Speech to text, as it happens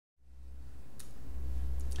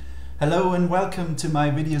Hello and welcome to my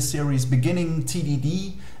video series Beginning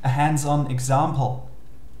TDD, a hands-on example.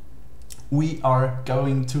 We are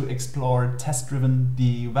going to explore test-driven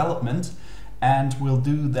development, and we'll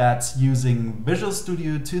do that using Visual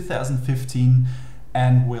Studio 2015,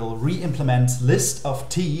 and we'll re-implement list of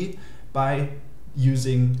T by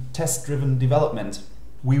using test-driven development.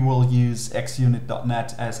 We will use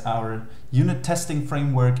xunit.net as our unit testing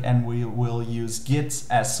framework, and we will use Git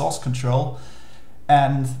as source control.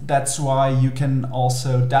 And that's why you can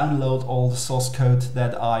also download all the source code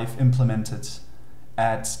that I've implemented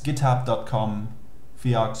at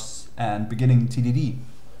github.com/Viox and Beginning TDD.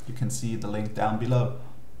 You can see the link down below.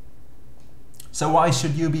 So why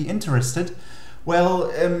should you be interested? Well,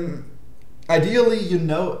 ideally you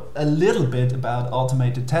know a little bit about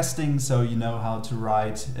automated testing, so you know how to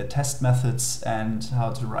write test methods and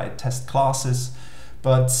how to write test classes,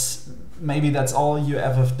 but maybe that's all you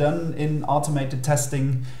ever have done in automated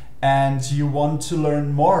testing, and you want to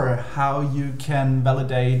learn more how you can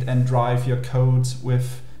validate and drive your code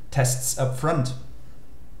with tests up front.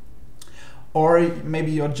 Or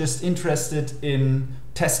maybe you're just interested in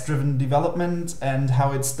test-driven development and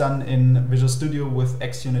how it's done in Visual Studio with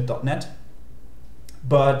xunit.net.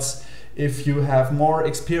 But if you have more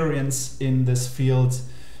experience in this field,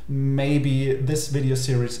 maybe this video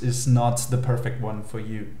series is not the perfect one for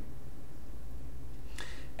you.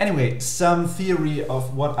 Anyway, some theory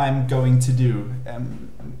of what I'm going to do.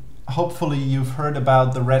 Hopefully you've heard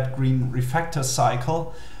about the red-green refactor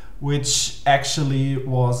cycle, which actually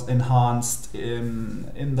was enhanced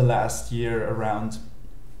in the last year around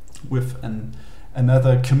with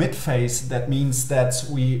another commit phase. That means that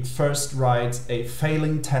we first write a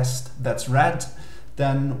failing test that's red,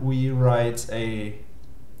 then we write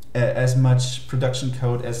as much production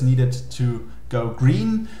code as needed to go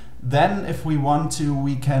green. Then if we want to,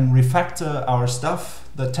 we can refactor our stuff,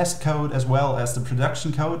 the test code as well as the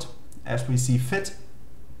production code, as we see fit.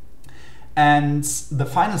 And the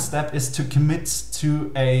final step is to commit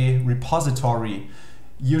to a repository.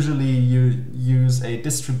 Usually you use a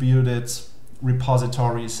distributed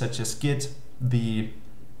repository such as Git. The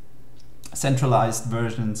centralized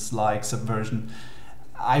versions like Subversion,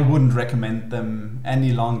 I wouldn't recommend them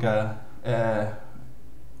any longer.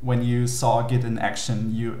 When you saw Git in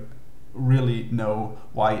action, you really know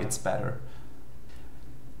why it's better.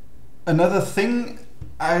 Another thing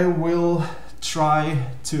I will try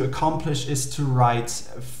to accomplish is to write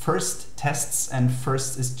first tests, and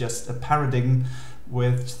first is just a paradigm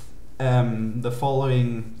with the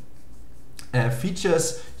following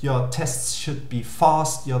features. Your tests should be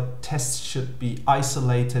fast, your tests should be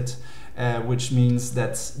isolated, which means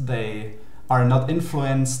that they are not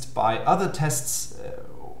influenced by other tests.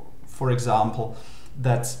 For example,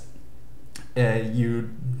 that you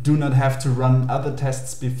do not have to run other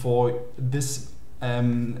tests before this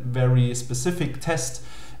very specific test,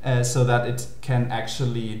 so that it can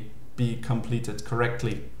actually be completed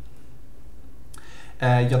correctly.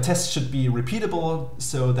 Your tests should be repeatable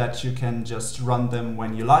so that you can just run them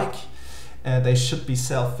when you like. They should be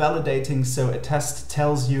self-validating, so a test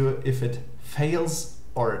tells you if it fails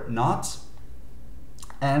or not.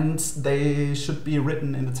 And they should be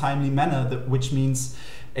written in a timely manner, which means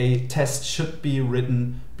a test should be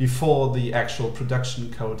written before the actual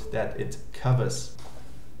production code that it covers.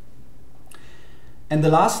 And the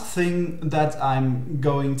last thing that I'm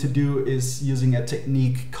going to do is using a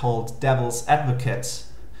technique called devil's advocate.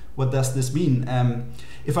 What does this mean?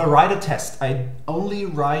 If I write a test, I only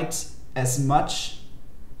write as much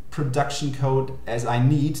production code as I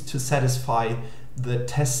need to satisfy the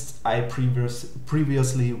test I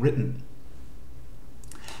previously written.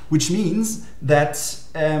 Which means that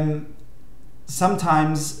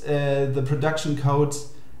sometimes the production code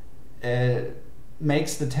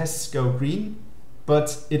makes the tests go green,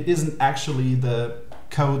 but it isn't actually the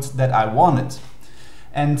code that I wanted.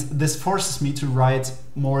 And this forces me to write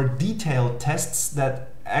more detailed tests that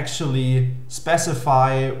actually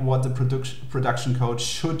specify what the production code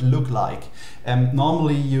should look like.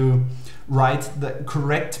 Normally you write the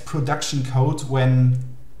correct production code when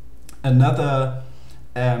another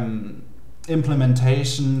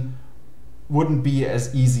implementation wouldn't be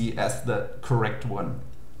as easy as the correct one.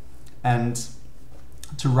 And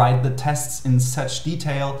to write the tests in such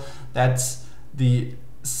detail that the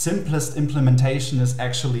simplest implementation is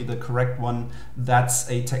actually the correct one, that's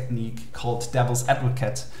a technique called devil's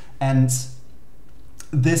advocate. And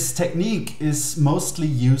this technique is mostly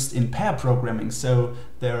used in pair programming. So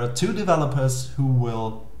there are two developers who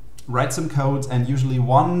will write some code, and usually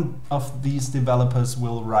one of these developers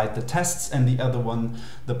will write the tests and the other one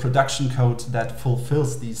the production code that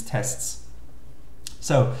fulfills these tests.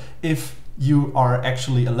 So if you are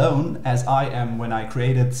actually alone, as I am when I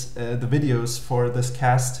created the videos for this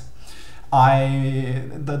cast,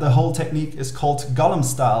 the whole technique is called Gollum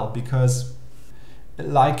style, because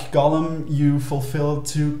like Gollum, you fulfill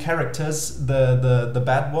two characters, the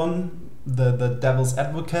bad one, the devil's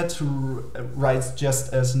advocate, who writes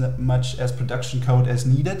just as much as production code as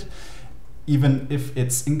needed, even if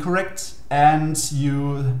it's incorrect. And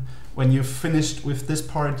when you've finished with this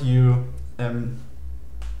part, you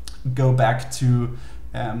go back to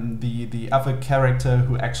the other character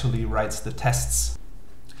who actually writes the tests.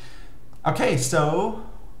 Okay, so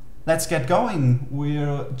let's get going.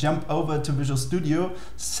 We'll jump over to Visual Studio,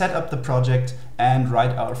 set up the project, and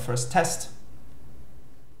write our first test.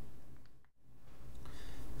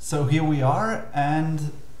 So here we are,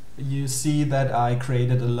 and you see that I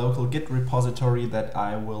created a local Git repository that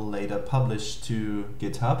I will later publish to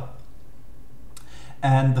GitHub.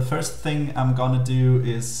 And the first thing I'm gonna do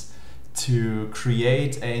is to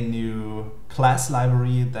create a new class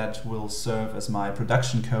library that will serve as my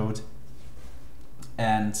production code.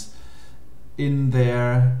 And in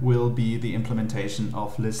there will be the implementation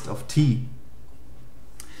of list of t.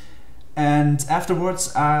 And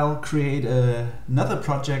afterwards I'll create another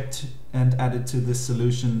project and add it to this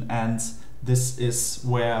solution, and this is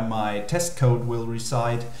where my test code will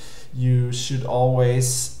reside. You should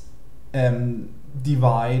always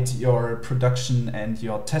divide your production and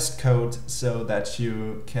your test code so that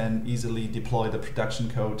you can easily deploy the production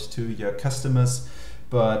code to your customers,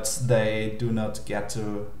 but they do not get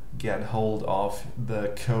hold of the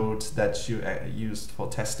code that you used for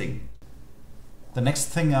testing. The next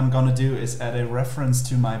thing I'm gonna do is add a reference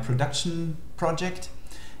to my production project,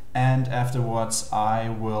 and afterwards I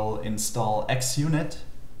will install XUnit,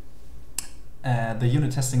 the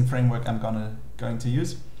unit testing framework I'm going to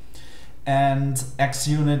use. And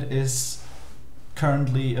XUnit is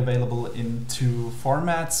currently available in two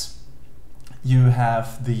formats. You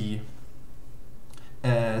have the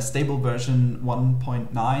stable version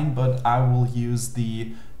 1.9, but I will use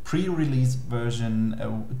the pre-release version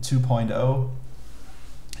 2.0.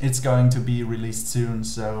 It's going to be released soon,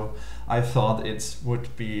 so I thought it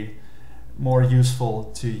would be more useful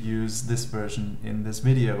to use this version in this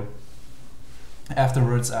video.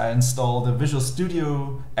 Afterwards, I install the Visual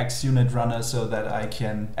Studio XUnit runner so that I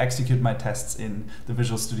can execute my tests in the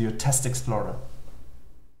Visual Studio Test Explorer.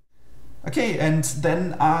 Okay, and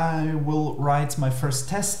then I will write my first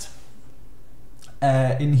test.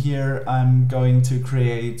 In here I'm going to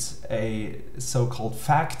create a so-called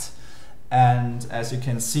fact, and as you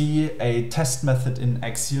can see, a test method in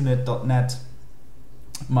xunit.net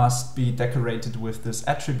must be decorated with this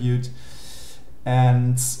attribute.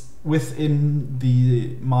 And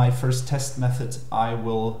within my first test method, I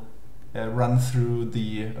will run through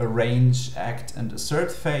the arrange, act, and assert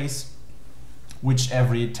phase, which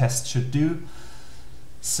every test should do.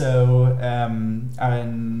 So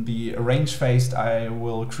in the arrange phase, I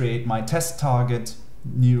will create my test target,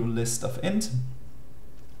 new list of int,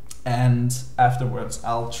 and afterwards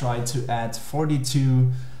I'll try to add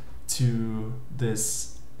 42 to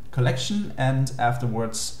this collection, and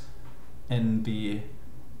afterwards in the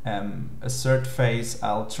assert phase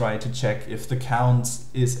I'll try to check if the count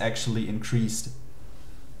is actually increased.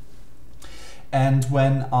 And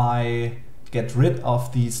when I get rid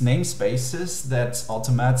of these namespaces that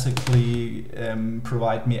automatically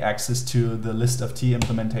provide me access to the list of t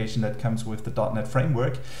implementation that comes with the .NET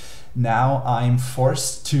framework, now I'm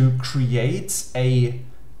forced to create a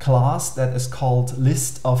class that is called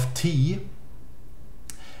list of t,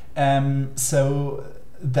 so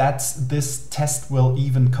that this test will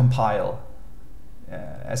even compile.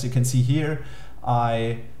 As you can see here,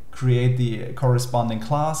 I create the corresponding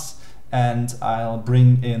class, and I'll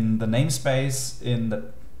bring in the namespace in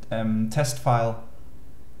the test file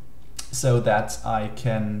so that I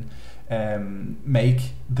can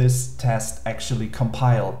make this test actually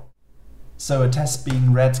compile. So a test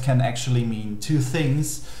being read can actually mean two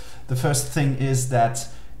things. The first thing is that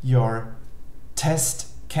your test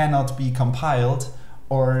cannot be compiled,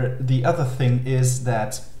 or the other thing is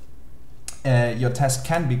that your test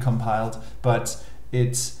can be compiled, but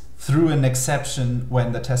it's through an exception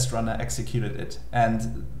when the test runner executed it.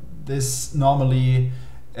 And this normally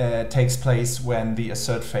takes place when the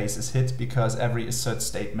assert phase is hit, because every assert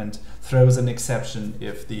statement throws an exception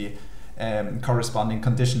if the corresponding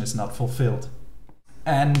condition is not fulfilled.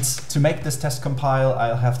 And to make this test compile,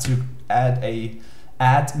 I'll have to add a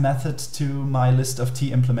add method to my list of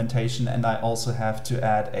t implementation, and I also have to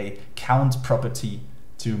add a count property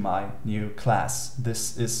to my new class.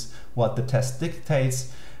 This is what the test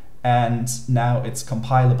dictates, and now it's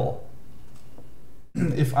compilable.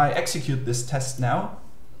 if I execute this test now,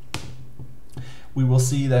 we will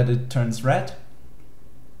see that it turns red,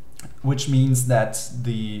 which means that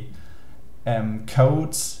the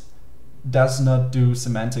code does not do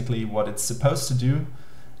semantically what it's supposed to do.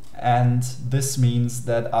 And this means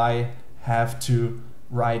that I have to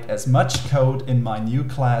write as much code in my new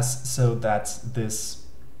class so that this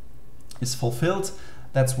is fulfilled.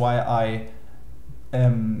 That's why I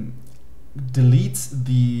delete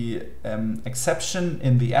the exception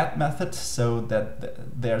in the add method so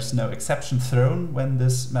that there's no exception thrown when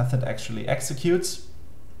this method actually executes.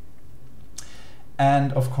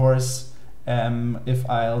 And of course, if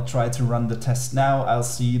I'll try to run the test now, I'll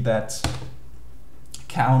see that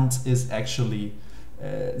count is actually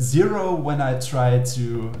 0 when I try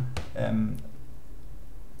to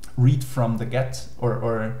read from the get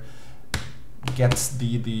or get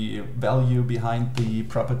the value behind the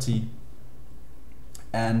property.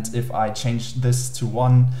 And if I change this to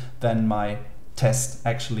 1, then my test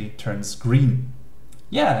actually turns green.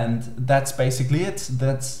 Yeah, and that's basically it.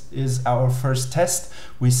 That is our first test.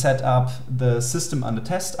 We set up the system under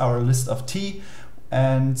test, our list of T,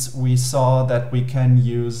 and we saw that we can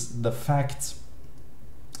use the fact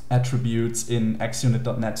attributes in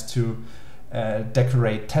xunit.net to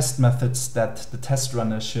decorate test methods that the test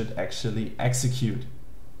runner should actually execute.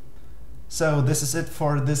 So this is it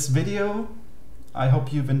for this video. I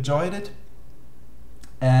hope you've enjoyed it,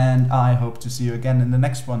 and I hope to see you again in the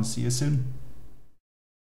next one. See you soon.